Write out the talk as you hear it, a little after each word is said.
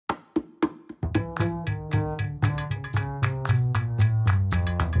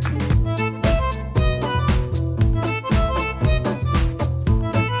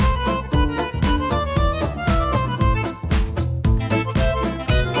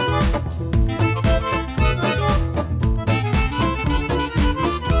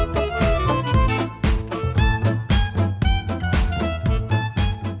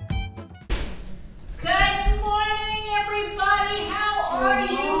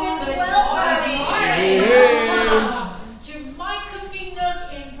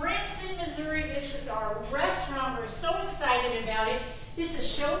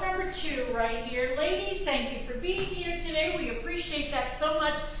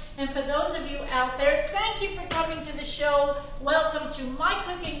And for those of you out there, thank you for coming to the show. Welcome to My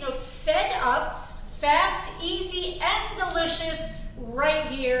Cooking Nook's Fed Up, Fast, Easy, and Delicious, right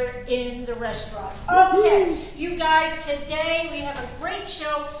here in the restaurant. Okay, you guys, today we have a great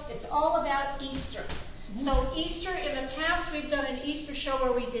show. It's all about Easter. So Easter, in the past, we've done an Easter show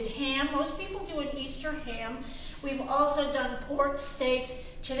where we did ham. Most people do an Easter ham. We've also done pork steaks.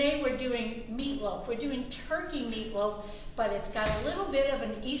 Today we're doing meatloaf. We're doing turkey meatloaf, but it's got a little bit of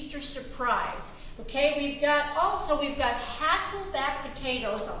an Easter surprise. Okay, we've got Hasselback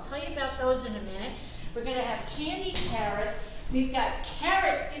potatoes. I'll tell you about those in a minute. We're going to have candied carrots. We've got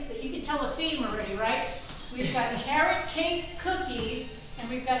carrot, you can tell the theme already, right? We've got carrot cake cookies, and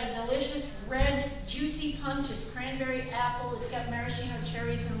we've got a delicious red juicy punch. It's cranberry apple, it's got maraschino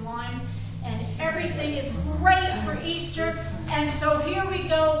cherries and limes, and everything is great for Easter. And so here we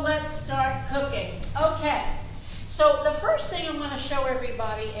go, let's start cooking. Okay, so the first thing I'm going to show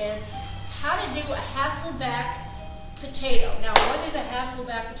everybody is how to do a Hasselback potato. Now, what is a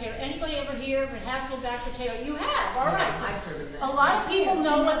Hasselback potato? Anybody ever hear of a Hasselback potato? You have, all right. I've heard of that. A lot of people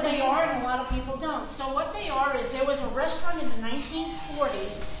know what they are and a lot of people don't. So what they are is there was a restaurant in the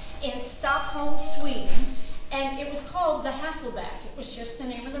 1940s in Stockholm, Sweden, and it was called the Hasselback. It was just the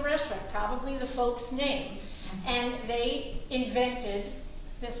name of the restaurant, probably the folks' name. And they invented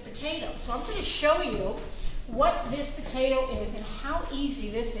this potato. So I'm going to show you what this potato is and how easy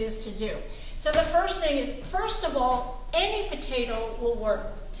this is to do. So the first thing is, first of all, any potato will work.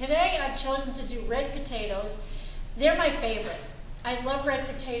 Today I've chosen to do red potatoes. They're my favorite. I love red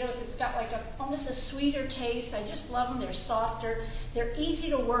potatoes. It's got like almost a sweeter taste. I just love them. They're softer. They're easy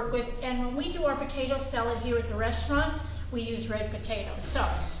to work with. And when we do our potato salad here at the restaurant, we use red potatoes. So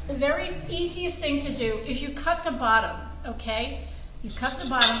the very easiest thing to do is you cut the bottom, okay? You cut the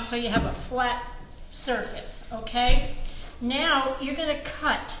bottom so you have a flat surface, okay? Now you're going to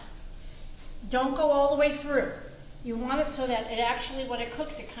cut. Don't go all the way through. You want it so that it actually, when it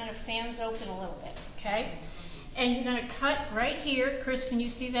cooks, it kind of fans open a little bit, okay? And you're going to cut right here. Chris, can you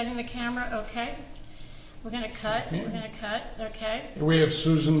see that in the camera? Okay. We're going to cut. We're going to cut. Okay. We have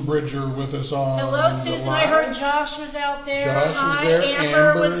Susan Bridger with us on. Hello, Susan. I heard Josh was out there. Josh Hi, is there.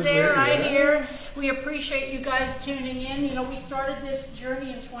 Amber was is there. I yeah. hear. We appreciate you guys tuning in. You know, we started this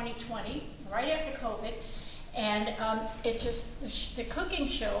journey in 2020, right after COVID, and the cooking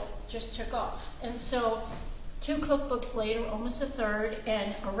show just took off. And so 2 cookbooks later, almost a third,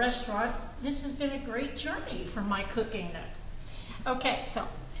 and a restaurant. This has been a great journey for My Cooking Nook. Okay, so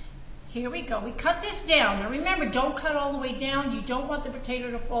here we go. We cut this down. Now remember, don't cut all the way down. You don't want the potato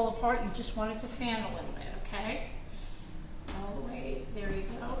to fall apart. You just want it to fan a little bit, okay? All the way, there you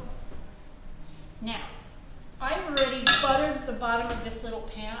go. Now, I've already buttered the bottom of this little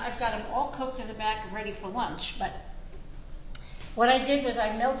pan. I've got them all cooked in the back and ready for lunch, but what I did was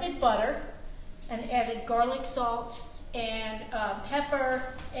I melted butter and added garlic salt and pepper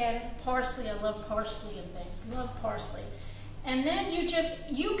and parsley. I love parsley and things. Love parsley. And then you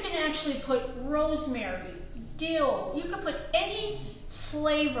can actually put rosemary, dill. You can put any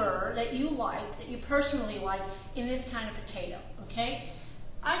flavor that you like, that you personally like, in this kind of potato, okay?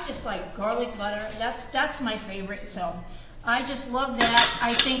 I just like garlic butter. That's my favorite, so I just love that.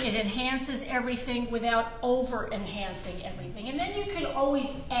 I think it enhances everything without over-enhancing everything. And then you can always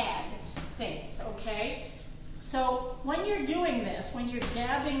add things, okay? So when you're doing this, when you're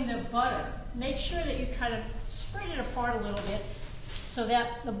dabbing the butter, make sure that you kind of spread it apart a little bit so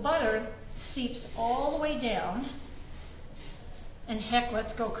that the butter seeps all the way down. And heck,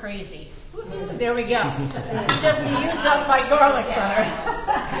 let's go crazy. There we go. Just to use up my garlic butter.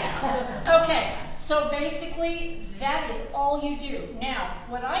 Okay, so basically that is all you do. Now,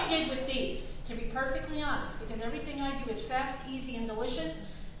 what I did with these, to be perfectly honest, because everything I do is fast, easy, and delicious,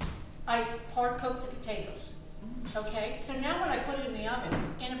 I par-cooked the potatoes. Okay, so now when I put it in the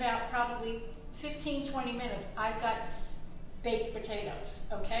oven, in about probably 15-20 minutes, I've got baked potatoes.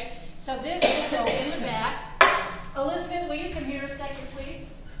 Okay, so this will go in the back. Elizabeth, will you come here a second, please?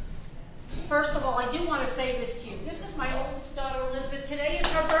 First of all, I do want to say this to you. This is my oldest daughter, Elizabeth. Today is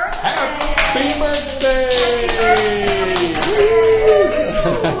her birthday. Happy birthday!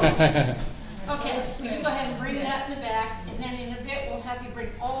 Okay, will you go ahead and bring that in the back, and then in a bit we'll have you bring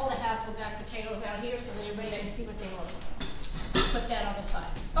all the Hasselback potatoes out here so that everybody can see what they look like. Put that on the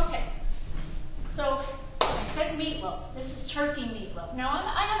side. Okay, so I said meatloaf. This is turkey meatloaf. Now,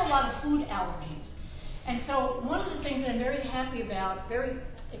 I have a lot of food allergies. And so one of the things that I'm very happy about, very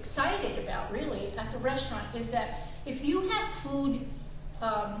excited about really, at the restaurant is that if you have food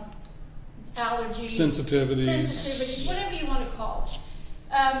allergies, sensitivities, whatever you want to call it,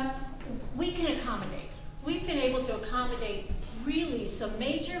 we can accommodate. We've been able to accommodate really some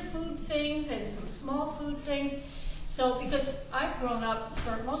major food things and some small food things. So, because I've grown up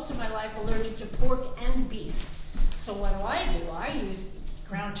for most of my life allergic to pork and beef. So what do? I use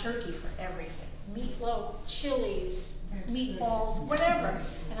ground turkey for everything. Meatloaf, chilies, meatballs, whatever.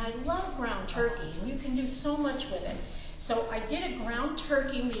 And I love ground turkey, and you can do so much with it. So I did a ground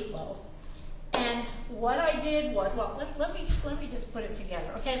turkey meatloaf, and what I did was, well, let me just put it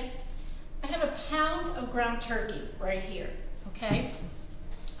together, okay? I have a pound of ground turkey right here, okay?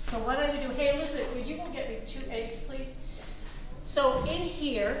 So what I would do, hey, listen, would you go get me 2 eggs, please? So in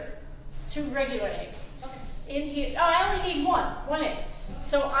here, 2 regular eggs. Okay. In here, oh, I only need one egg.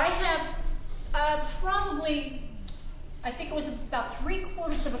 So I have probably, I think it was about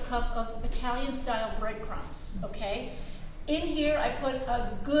 3/4 of a cup of Italian-style breadcrumbs, okay? In here, I put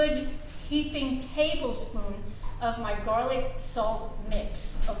a good heaping tablespoon of my garlic salt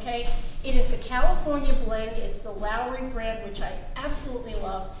mix, okay? It is the California blend. It's the Lowry brand, which I absolutely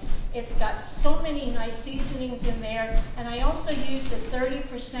love. It's got so many nice seasonings in there, and I also use the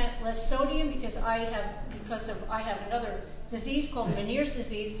 30% less sodium because I have another disease called Meniere's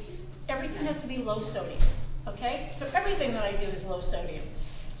disease. Everything has to be low sodium, okay? So everything that I do is low sodium.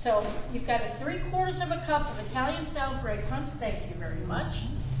 So you've got a 3/4 of a cup of Italian-style breadcrumbs. Thank you very much.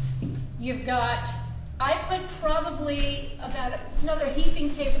 You've got, I put probably about another heaping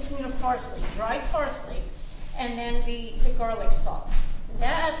tablespoon of parsley, dried parsley, and then the garlic salt.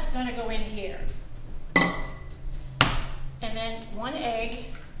 That's going to go in here. And then 1 egg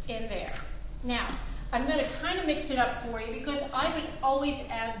in there. Now, I'm going to kind of mix it up for you because I would always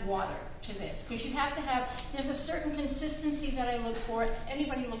add water to this because you have to have, there's a certain consistency that I look for,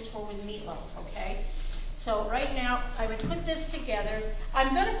 anybody looks for with meatloaf, okay? So right now, I would put this together.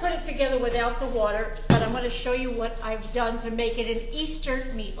 I'm going to put it together without the water, but I'm going to show you what I've done to make it an Easter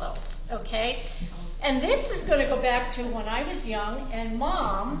meatloaf, okay? And this is going to go back to when I was young and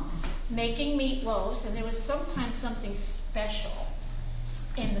Mom making meatloaves, and there was sometimes something special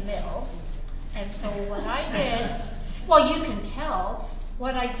in the middle. And so what I did, well, you can tell,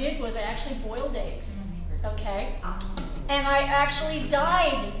 what I did was I actually boiled eggs, okay? And I actually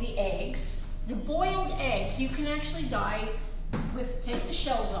dyed the eggs. The boiled eggs, you can actually dye with, take the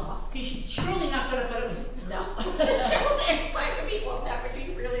shells off, because you're truly not going to put it with, no. The shells inside the meatloaf, that would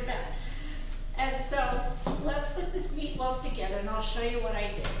be really bad. And so, let's put this meatloaf together, and I'll show you what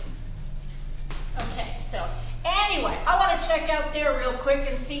I did. Okay, so, anyway, I want to check out there real quick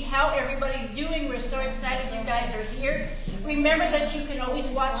and see how everybody's doing. We're so excited you guys are here. Remember that you can always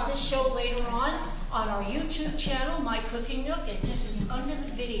watch this show later on our YouTube channel, My Cooking Nook, and just under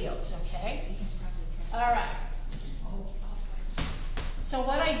the videos, okay? All right. So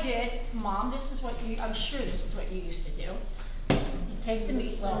what I did, Mom, this is what you, I'm sure this is what you used to do. You take the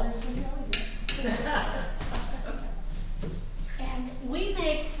meatloaf. And we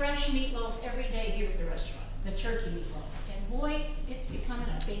make fresh meatloaf every day here at the restaurant, the turkey meatloaf. And boy, it's becoming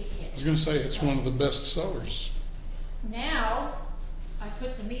a big hit. I was going to say, it's one of the best sellers. Now, I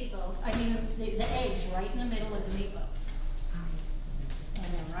put the meatloaf, the eggs right in the middle of the meatloaf. And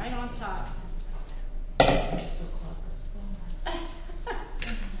then right on top. So clever.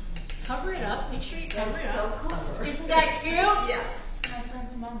 Cover it up, make sure you cover it So up. clever. Isn't that cute? Yes. My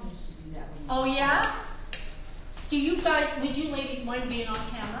friend's mom used to do that. Oh yeah? Do you guys, would you ladies mind being on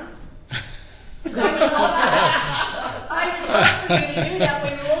camera? Because I would love that. I would love for you to do that,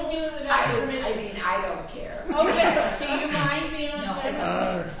 but we won't do it without permission. I don't care. Okay, do you mind being on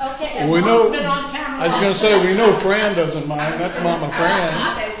camera? Okay, and we Mom's know, been on camera. I was going to say, we know Fran doesn't mind. That's Mama Fran.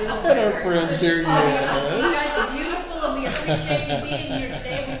 And our friends here, You guys yes. are beautiful, and we appreciate you being here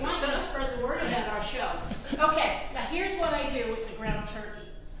today. We want you to spread the word about our show. Okay, now here's what I do with the ground turkey.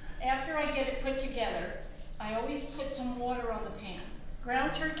 After I get it put together, I always put some water on the pan.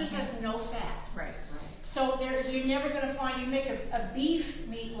 Ground turkey has no fat. Right. So you're never going to find, you make a beef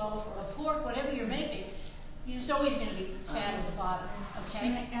meatloaf or a pork, whatever you're making, there's always going to be fat at the bottom, okay?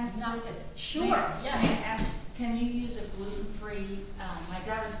 Can I ask Not this. Sure, yeah. yeah. May I ask, can you use a gluten-free, my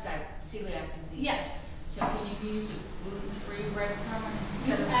daughter's got celiac disease. Yes. So can you use a gluten-free breadcrumb You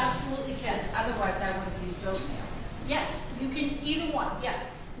instead of, absolutely can. because otherwise I would have used oatmeal. Yes, you can, either one, yes.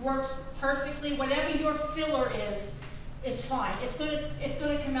 Works perfectly. Whatever your filler is fine. It's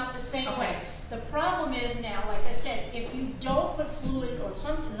gonna come out the same Okay. way. The problem is now, like I said, if you don't put fluid or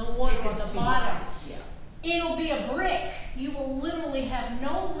something, the water on the bottom, it'll be a brick. You will literally have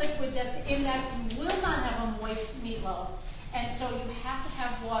no liquid that's in that. You will not have a moist meatloaf. And so you have to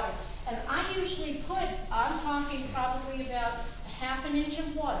have water. And I usually put, I'm talking probably about 1/2 inch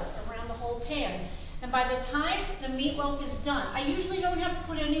of water around the whole pan. And by the time the meatloaf is done, I usually don't have to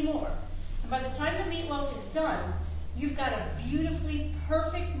put any more. And by the time the meatloaf is done, you've got a beautifully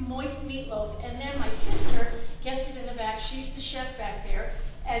perfect moist meatloaf. And then my sister gets it in the back. She's the chef back there.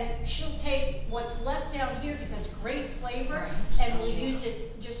 And she'll take what's left down here, because that's great flavor, Right. and we'll use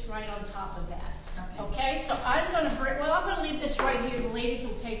it just right on top of that. Okay, so I'm going to leave this right here. The ladies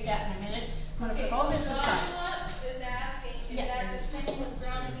will take that in a minute. I'm going to put all this aside. Joshua is asking, is Yeah. that the same with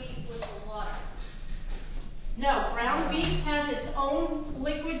ground beef with the water? No, ground beef has its own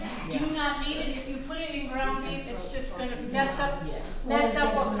liquid. You do not need it. If you put it in ground beef, it's just going to mess up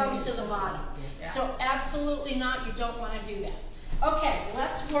what comes to the bottom. So absolutely not. You don't want to do that. Okay,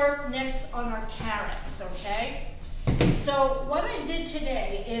 let's work next on our carrots, okay? So what I did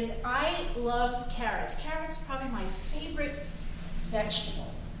today is I love carrots. Carrots are probably my favorite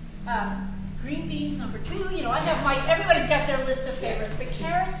vegetable. Green beans, number 2. You know, everybody's got their list of favorites, but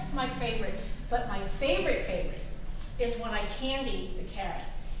carrots is my favorite. But my favorite is when I candy the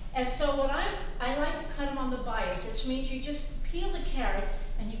carrots. And so what I like to cut them on the bias, which means you just peel the carrot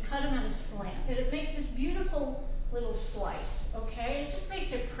and you cut them at a slant. And it makes this beautiful little slice, okay? It just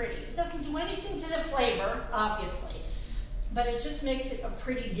makes it pretty. It doesn't do anything to the flavor, obviously, but it just makes it a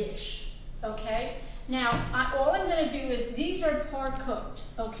pretty dish, okay? Now, all I'm gonna do is, these are par cooked,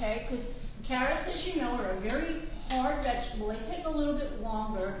 okay? Because carrots, as you know, are a very hard vegetable. They take a little bit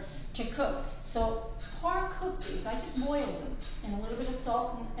longer to cook. So par cook these. I just boil them in a little bit of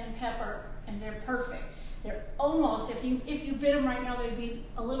salt and pepper, and they're perfect. They're almost, if you bit them right now, they'd be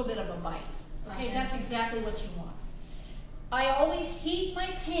a little bit of a bite. Okay, that's exactly what you want. I always heat my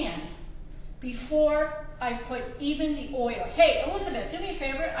pan before I put even the oil. Hey, Elizabeth, do me a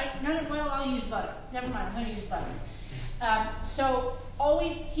favor. I'll use butter. Never mind, I'm going to use butter. So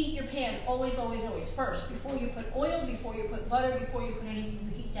always heat your pan. Always, always, always. First, before you put oil, before you put butter, before you put anything,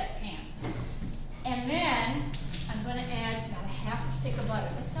 you heat that pan. And then I'm going to add about a half a stick of butter.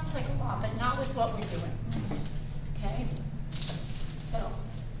 That sounds like a lot, but not with what we're doing. Okay? So,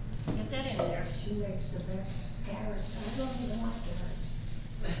 get that in there. She makes the best carrots. I don't even like carrots.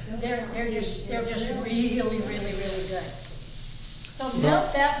 They're just really, really, really good. So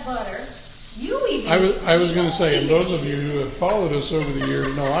melt that butter. I was going to say, and those of you who have followed us over the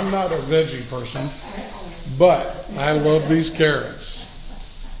years know I'm not a veggie person, but I love these carrots.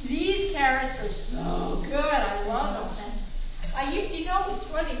 These carrots are so good. I love them. You know, it's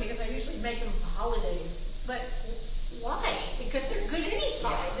funny because I usually make them for holidays, but why? Because they're good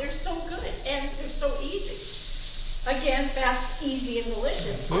anytime. They're so good and they're so easy. Again, fast, easy, and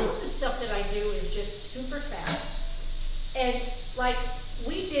delicious. All of the stuff that I do is just super fast. And like,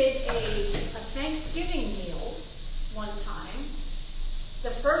 we did a Thanksgiving meal one time.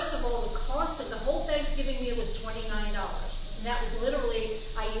 The first of all, the cost of the whole Thanksgiving meal was $29. And that was literally,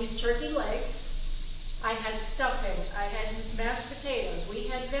 I used turkey legs, I had stuffing, I had mashed potatoes, we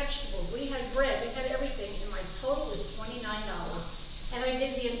had vegetables, we had bread, we had everything, and my total was $29. And I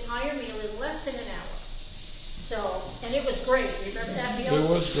did the entire meal in less than an hour. So, and it was great. Remember that meal? It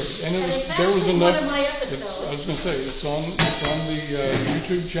was great, and there was enough. I was going to say it's on the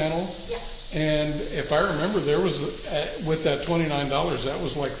YouTube channel. Yeah. And if I remember, there was with that $29, that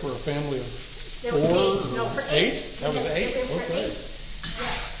was like for a family of There was 4, no, for 8. 8. That was 8. It was for Okay. 8. Yes,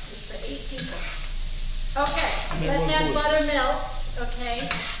 it's for 8 people. Okay, And it let was that delicious. butter melt. Okay,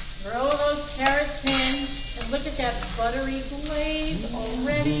 throw those carrots in, and look at that buttery glaze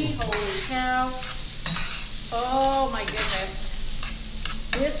already. Holy cow! Oh my goodness,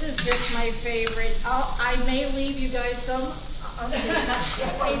 this is just my favorite. I may leave you guys some. Lucky.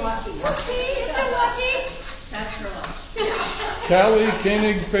 That's her luck. Callie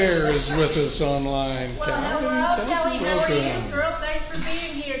Koenig Fair is with us online. Well, Callie, hello, thank Kelly. you. How are Welcome. you, girl? Thanks for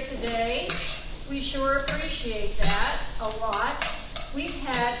being here today. We sure appreciate that a lot. We've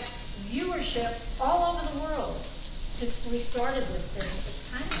had viewership all over the world since we started this thing. It's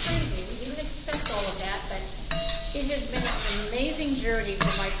kind of crazy. We didn't expect all of that, but it has been an amazing journey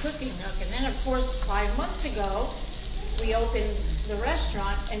for My Cooking Nook. And then, of course, 5 months ago, we opened the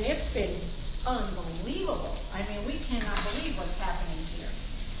restaurant, and it's been unbelievable. I mean, we cannot believe what's happening here.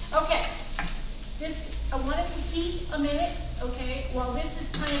 Okay, I want it to heat a minute, okay? While this is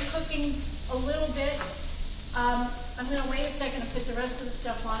kind of cooking a little bit, I'm going to wait a second to put the rest of the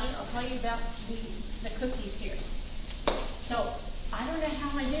stuff on it. I'll tell you about the cookies here. So, I don't know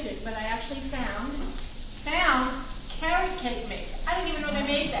how I did it, but I actually found carrot cake mix. I didn't even know they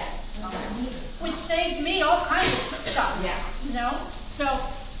made that. Which saved me all kinds of stuff. Yeah. You know? So,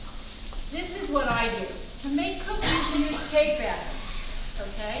 this is what I do. To make cookies, you use cake batter.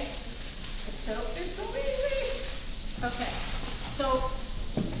 Okay? It's so easy. Okay. So,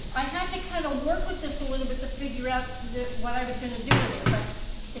 I had to kind of work with this a little bit to figure out what I was going to do with it. But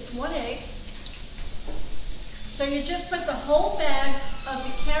it's 1 egg. So you just put the whole bag of the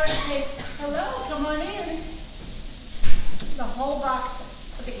carrot cake, hello, come on in. The whole box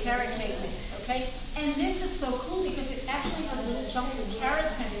of the carrot cake mix, okay? And this is so cool because it actually has little chunks of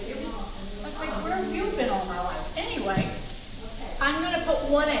carrots in it. I was like, where have you been all my life? Anyway, I'm gonna put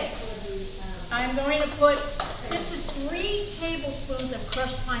 1 egg. I'm going to put, this is 3 tablespoons of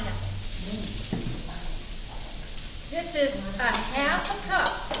crushed pineapple. This is a half a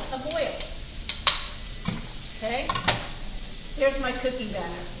cup of oil. Okay? There's my cookie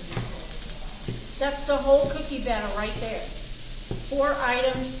batter. That's the whole cookie batter right there. 4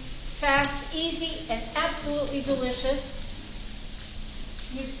 items, fast, easy, and absolutely delicious.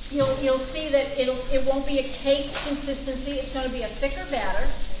 You'll see that it won't be a cake consistency. It's going to be a thicker batter.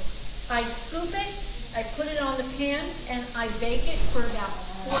 I scoop it, I put it on the pan, and I bake it for about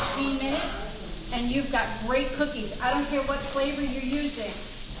 14 minutes. And you've got great cookies. I don't care what flavor you're using.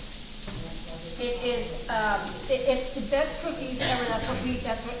 It's the best cookies ever.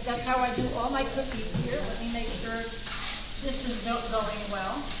 That's how I do all my cookies here. Let me make sure this is going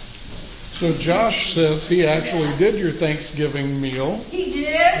well. So Josh says he actually did your Thanksgiving meal. He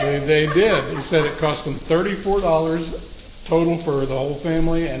did? They did. He said it cost him $34 total for the whole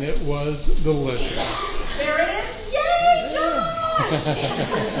family, and it was delicious. There it is. Yay, Josh!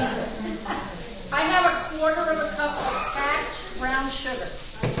 I have a quarter of a cup of packed brown sugar.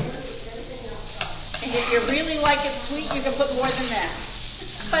 And if you really like it sweet, you can put more than that.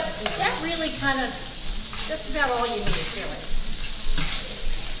 But that really kind of, that's about all you need, really.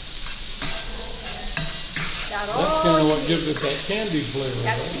 That's kind of what gives it that candy flavor.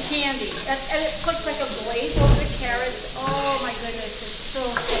 That's the candy. And it puts like a glaze over the carrots. Oh my goodness, it's so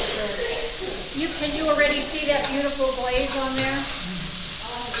good. Can you already see that beautiful glaze on there?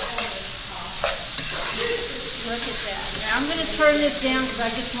 Look at that. Now I'm going to turn this down because I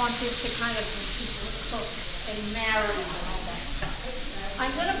just want this to kind of cook and marinate and all that stuff.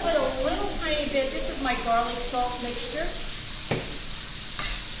 I'm going to put a little tiny bit. This is my garlic salt mixture.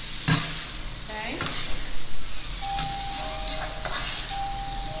 Okay.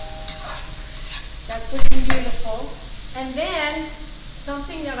 That's looking beautiful. And then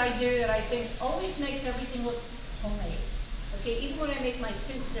something that I do that I think always makes everything look homemade. Okay, even when I make my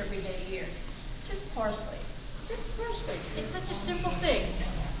soups every day here, just parsley. Just parsley. It's such a simple thing.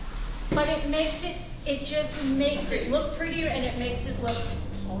 But it just makes it look prettier and it makes it look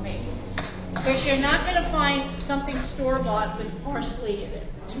homemade. Because you're not going to find something store-bought with parsley in it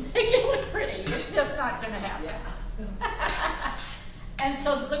to make it look pretty. It's just not going to happen. And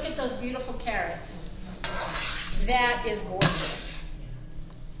so look at those beautiful carrots. That is gorgeous.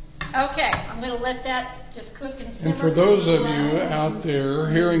 Okay, I'm going to let that just cook and simmer. And for those of you out there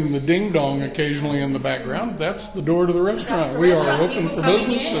hearing the ding dong occasionally in the background, that's the door to the restaurant. We are open for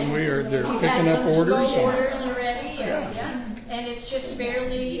business, and they're picking up orders. Orders already, yeah. And it's just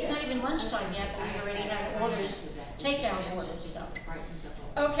barely, it's not even lunchtime yet, but we already have orders, takeout orders. So.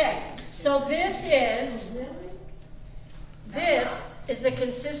 Okay, so this is the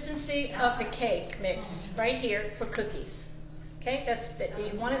consistency of the cake mix right here for cookies. Okay,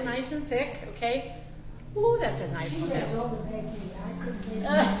 you want it nice and thick, okay? Ooh, that's a nice smell.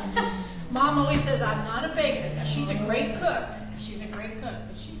 Mom always says, I'm not a baker. Now, she's a great cook. But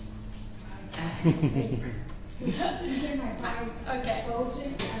she's... Okay.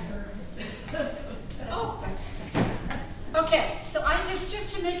 Oh. Okay, so I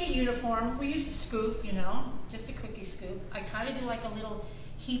just to make it uniform, we use a scoop, just a cookie scoop. I kind of do like a little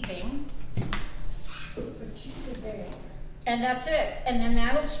heaping. And that's it. And then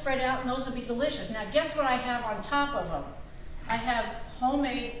that'll spread out and those will be delicious. Now guess what I have on top of them? I have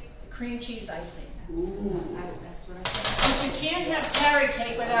homemade cream cheese icing. Ooh, that's what I thought. But you can't have carrot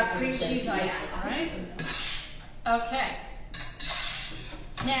cake without cream cheese icing, all right? Okay.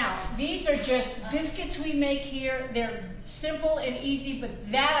 Now, these are just biscuits we make here. They're simple and easy,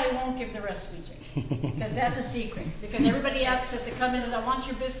 but that I won't give the recipe to, because that's a secret. Because everybody asks us to come in and I want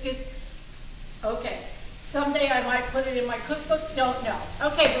your biscuits. Okay. Someday I might put it in my cookbook. Don't know.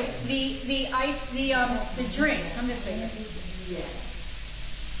 Okay, the drink. Come this way.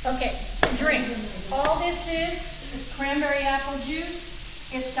 Okay, drink. All this is cranberry apple juice.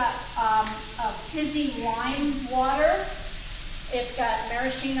 It's got a fizzy lime water. It's got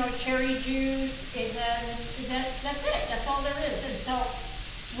maraschino cherry juice. That's it. That's all there is. And so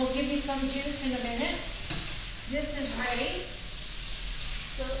we'll give you some juice in a minute. This is ready.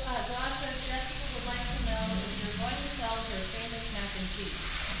 So, Josh says Jessica would like to know if you're going to sell your famous mac and cheese.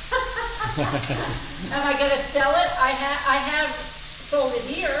 Am I going to sell it? I have sold it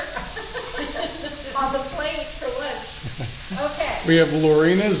here on the plate for lunch. Okay. We have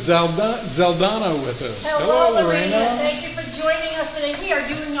Lorena Zaldana with us. Hello, Lorena. Thank you for joining us today. We are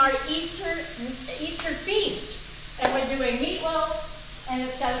doing our Easter feast, and we're doing meatloaf, and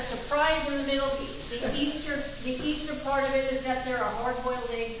it's got a surprise in the middle. The Easter part of it is that there are hard-boiled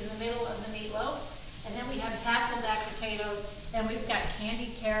eggs in the middle of the meatloaf, and then we have Hasselback potatoes, and we've got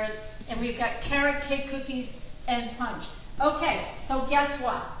candied carrots, and we've got carrot cake cookies and punch. Okay, so guess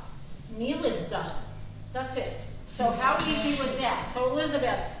what? Meal is done. That's it. So how easy was that? So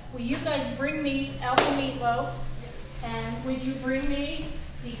Elizabeth, will you guys bring me out the meatloaf? Yes. And would you bring me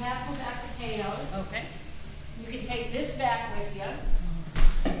the Hasselback potatoes? Okay. You can take this back with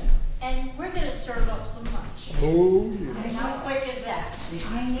you. And we're going to serve up some lunch. Oh, I mean, how quick is that?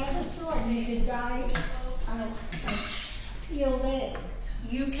 I never thought you could die on a peeled egg.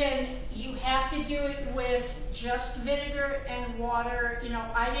 You have to do it with just vinegar and water. You know,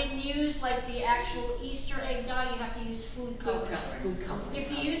 I didn't use like the actual Easter egg dye. You have to use food coloring. Food coloring. If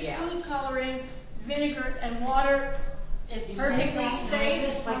you use food coloring, vinegar and water, it's perfectly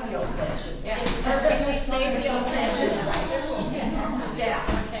safe. Like the old-fashioned. It's perfectly safe. the old-fashioned.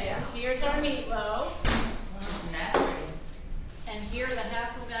 Yeah, okay. Here's our meatloaf. Isn't that pretty? And here are the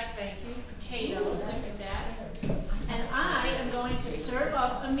Hasselback, thank you, potatoes, look at that. And I am going to serve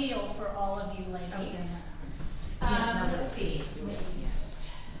up a meal for all of you ladies. Let's see.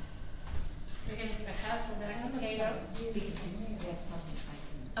 We're going to do a Hasselback potato.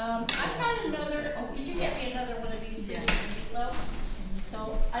 I've got another, could you get me another one of these pieces of meatloaf?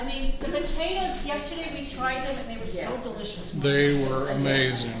 So, I mean, the potatoes, yesterday we tried them and they were so delicious. they were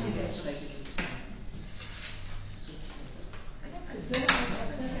amazing.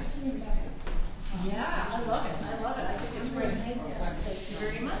 Yeah, I love it. I love it. I think it's great. Thank you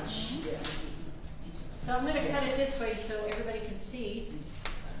very much. So I'm going to cut it this way so everybody can see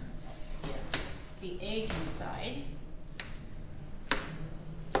the egg inside.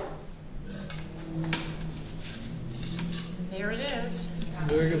 There it is.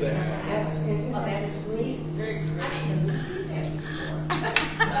 Look at that. That is Lee's. I didn't receive that before.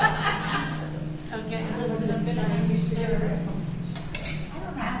 Okay, Elizabeth, I'm going to have you serve. I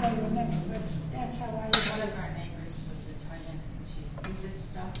don't know how they remember, but that's how I One of our neighbors was Italian, and she did this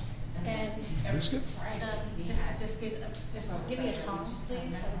stuff. And Biscuit? just a biscuit. Just give me a tongs,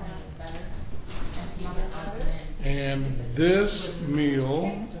 please. And this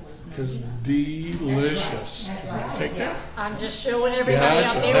meal is delicious. Take that. I'm just showing everybody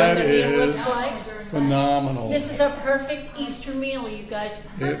Yeah, out there that what the meal is looks like. phenomenal. This is a perfect Easter meal, you guys.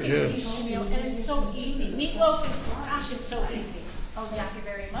 Perfect is. Easter meal, and it's so easy. Meatloaf is, gosh, it's so easy. Oh, thank you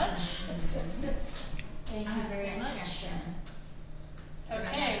very much. Thank you very much.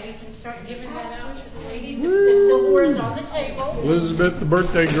 Okay, we can start giving that out to the ladies. The silverware is on the table. Elizabeth, the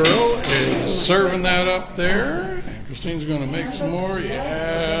birthday girl, is serving that up there. And Christine's going to make some more.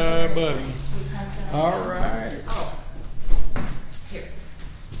 Yeah, buddy. All right. Here.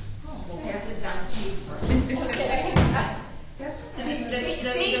 We'll pass it down to you first. Okay.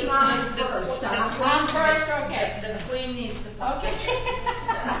 Big mom first. Mom first, okay. The queen needs the Okay.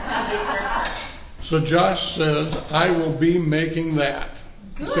 So Josh says, I will be making that.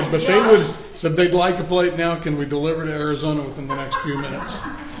 Good, Said, but Josh. said they'd like a plate now. Can we deliver to Arizona within the next few minutes?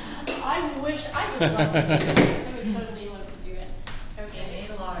 I wish I would love to do that. I would totally love to do it. It Okay. ate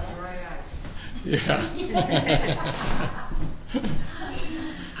a lot of dry ice. Yeah.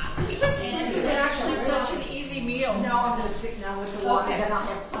 This is actually such an easy meal. No, I'm going to stick now with the water, then I'll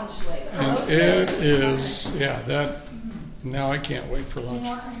have punch later. And it is, yeah, that, now I can't wait for lunch.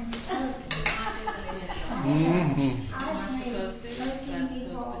 Mm-hmm.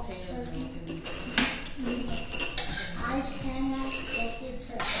 I cannot get it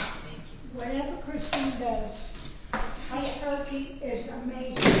to whatever Christine does. Her turkey is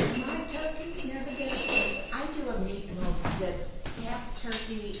amazing. My turkey never gets it. I do a meatloaf that's half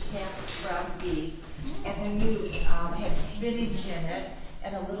turkey, half ground beef, and then you have spinach in it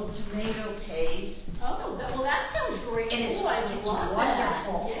and a little tomato paste. Oh, well, that sounds great. And it's- Ooh, I would it's love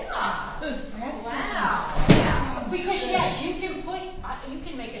wonderful. that. Yeah. Wow. Yeah. Because yes, you can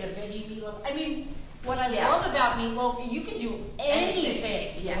make it a veggie meatloaf. I mean, what I Yeah. love about meatloaf, you can do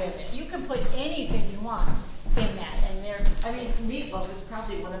anything Yes. with it. You can put anything you want in that, and they're. I mean, meatloaf is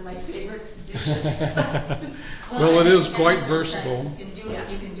probably one of my favorite dishes. Well, it is quite versatile. You can do it.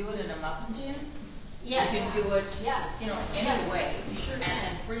 You can do it in a muffin tin. Yes. You can do it. Yes. You know, any Yes. way. You sure and can.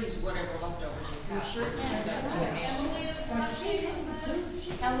 then freeze whatever leftovers you have. sure can. Emily is watching.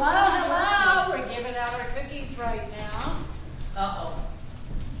 Hello, hello. We're giving out our cookies right now. Uh-oh.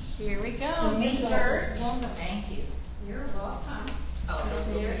 Here we go. The meatloaf. Dessert. Thank you. You're welcome. Oh, those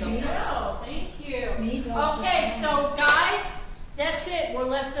look There so you good. go. Thank you. Meatloaf. Okay, so guys, That's it. We're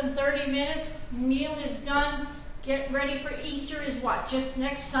less than 30 minutes. Meal is done. Get ready for Easter is what? Just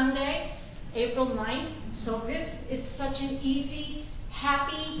next Sunday, April 9th. So this is such an easy,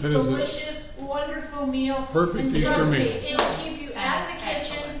 happy, That is delicious, wonderful meal. Perfect and Easter trust me, meal. it'll keep you out of the That's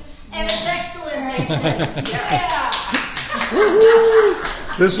kitchen. excellent. And it's excellent, they say. Yeah.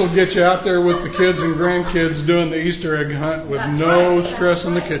 This will get you out there with the kids and grandkids doing the Easter egg hunt with That's no right, stress that's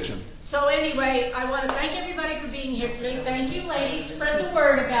in the right. kitchen. So anyway, I want to thank everybody for being here today. Thank you, ladies. Spread the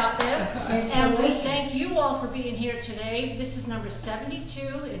word about this. And we thank you all for being here today. This is number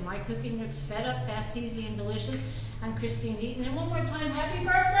 72 in My Cooking Nook's Fed Up, Fast, Easy, and Delicious. I'm Christine Deaton. And one more time, happy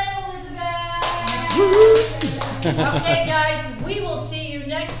birthday, Elizabeth! Okay, guys, we will see you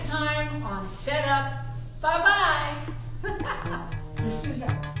next time on Fed Up. Bye-bye.